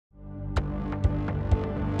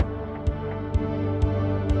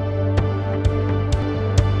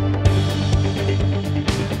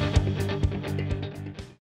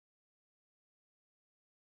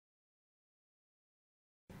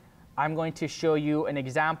I'm going to show you an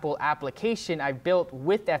example application I've built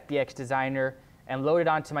with FBX Designer and loaded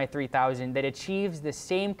onto my 3000 that achieves the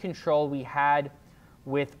same control we had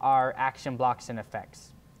with our action blocks and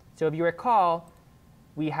effects. So if you recall,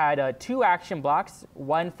 we had 2 action blocks,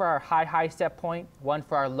 one for our high set point, one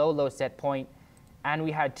for our low set point, and we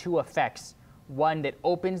had 2 effects, one that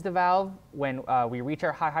opens the valve when we reach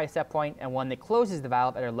our high set point, and one that closes the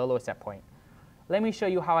valve at our low set point. Let me show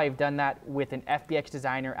you how I've done that with an FBX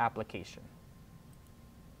Designer application.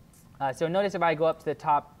 So notice if I go up to the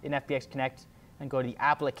top in FBX Connect and go to the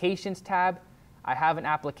Applications tab, I have an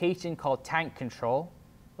application called Tank Control.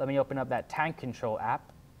 Let me open up that Tank Control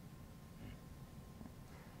app.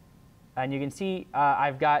 And you can see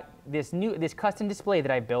I've got this custom display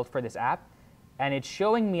that I built for this app, and it's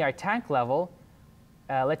showing me our tank level.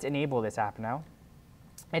 Let's enable this app now.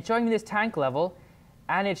 It's showing me this tank level,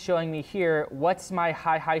 and it's showing me here what's my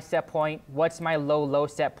high set point, what's my low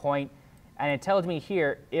set point, and it tells me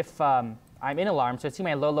here if I'm in alarm. So see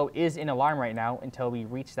my low is in alarm right now until we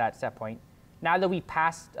reach that set point. Now that we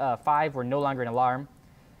passed 5, we're no longer in alarm.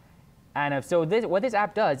 And so what this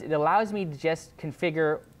app does, it allows me to just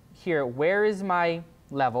configure here, where is my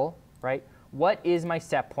level, right? What is my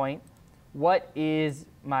set point? What is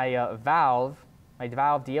my valve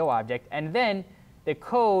DO object? And then the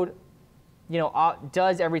code,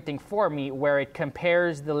 does everything for me, where it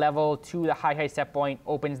compares the level to the high set point,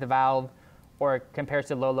 opens the valve, or it compares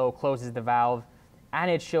to low, closes the valve,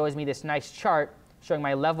 and it shows me this nice chart showing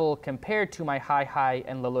my level compared to my high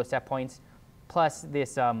and low set points, plus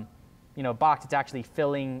this box that's actually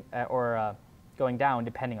filling or going down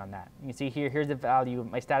depending on that. You can see here, here's the value,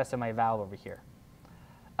 my status of my valve over here.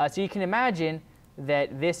 So you can imagine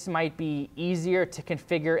that this might be easier to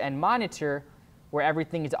configure and monitor, where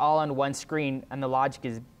everything is all on one screen and the logic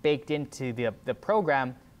is baked into the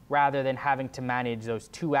program, rather than having to manage those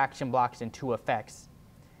 2 action blocks and 2 effects,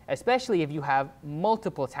 especially if you have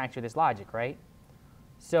multiple tanks with this logic, right?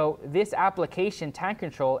 So this application, Tank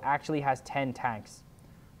Control, actually has 10 tanks.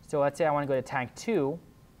 So let's say I want to go to tank 2,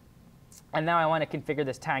 and now I want to configure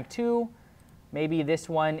this tank 2. Maybe this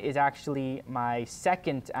one is actually my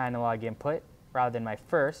second analog input rather than my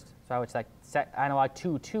first. So I would select analog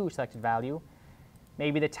 2 selected value.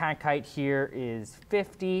 Maybe the tank height here is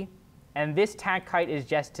 50. And this tank height is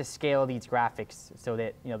just to scale these graphics so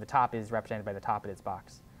that the top is represented by the top of this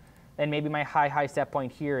box. Then maybe my high set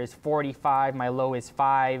point here is 45, my low is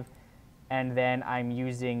 5, and then I'm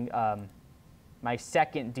using my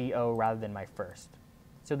second DO rather than my first.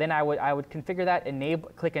 So then I would configure that,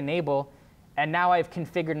 click Enable, and now I've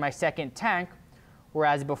configured my second tank,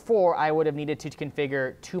 whereas before I would have needed to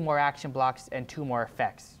configure 2 more action blocks and 2 more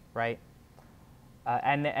effects, right?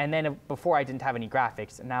 And then before I didn't have any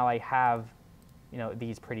graphics. Now I have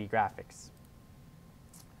these pretty graphics.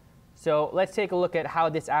 So let's take a look at how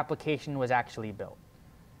this application was actually built.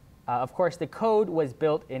 Of course, the code was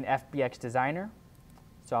built in FBX Designer.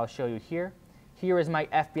 So I'll show you here. Here is my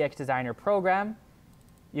FBX Designer program.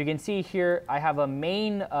 You can see here I have a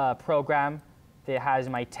main program that has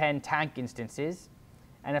my 10 tank instances.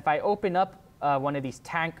 And if I open up one of these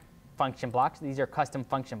tank function blocks, these are custom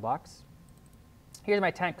function blocks. Here's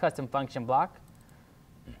my tank custom function block.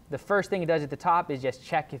 The first thing it does at the top is just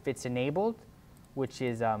check if it's enabled, which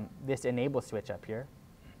is this enable switch up here.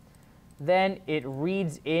 Then it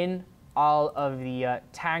reads in all of the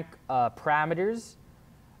tank parameters.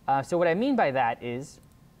 So what I mean by that is,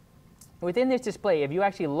 within this display, if you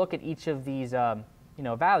actually look at each of these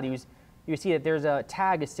values, you see that there's a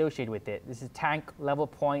tag associated with it. This is tank level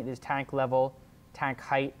point, this is tank level, tank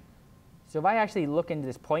height. So if I actually look into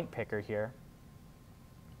this point picker here,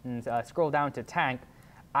 and scroll down to tank,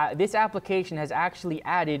 this application has actually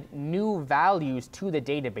added new values to the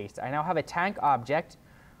database. I now have a tank object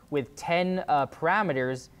with 10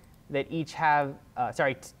 parameters that each have,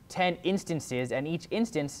 10 instances, and each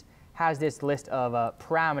instance has this list of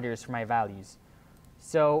parameters for my values.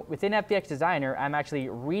 So within FBX Designer, I'm actually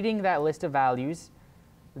reading that list of values.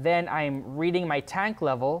 Then I'm reading my tank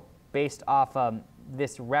level based off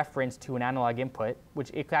this reference to an analog input, which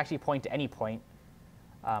it could actually point to any point.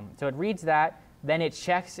 So it reads that, then it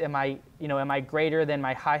checks, am I greater than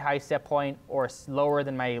my high set point or lower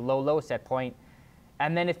than my low set point?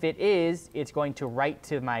 And then if it is, it's going to write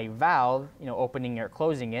to my valve, opening or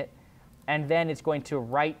closing it, and then it's going to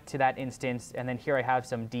write to that instance, and then here I have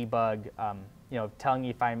some debug, telling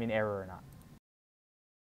me if I'm in error or not.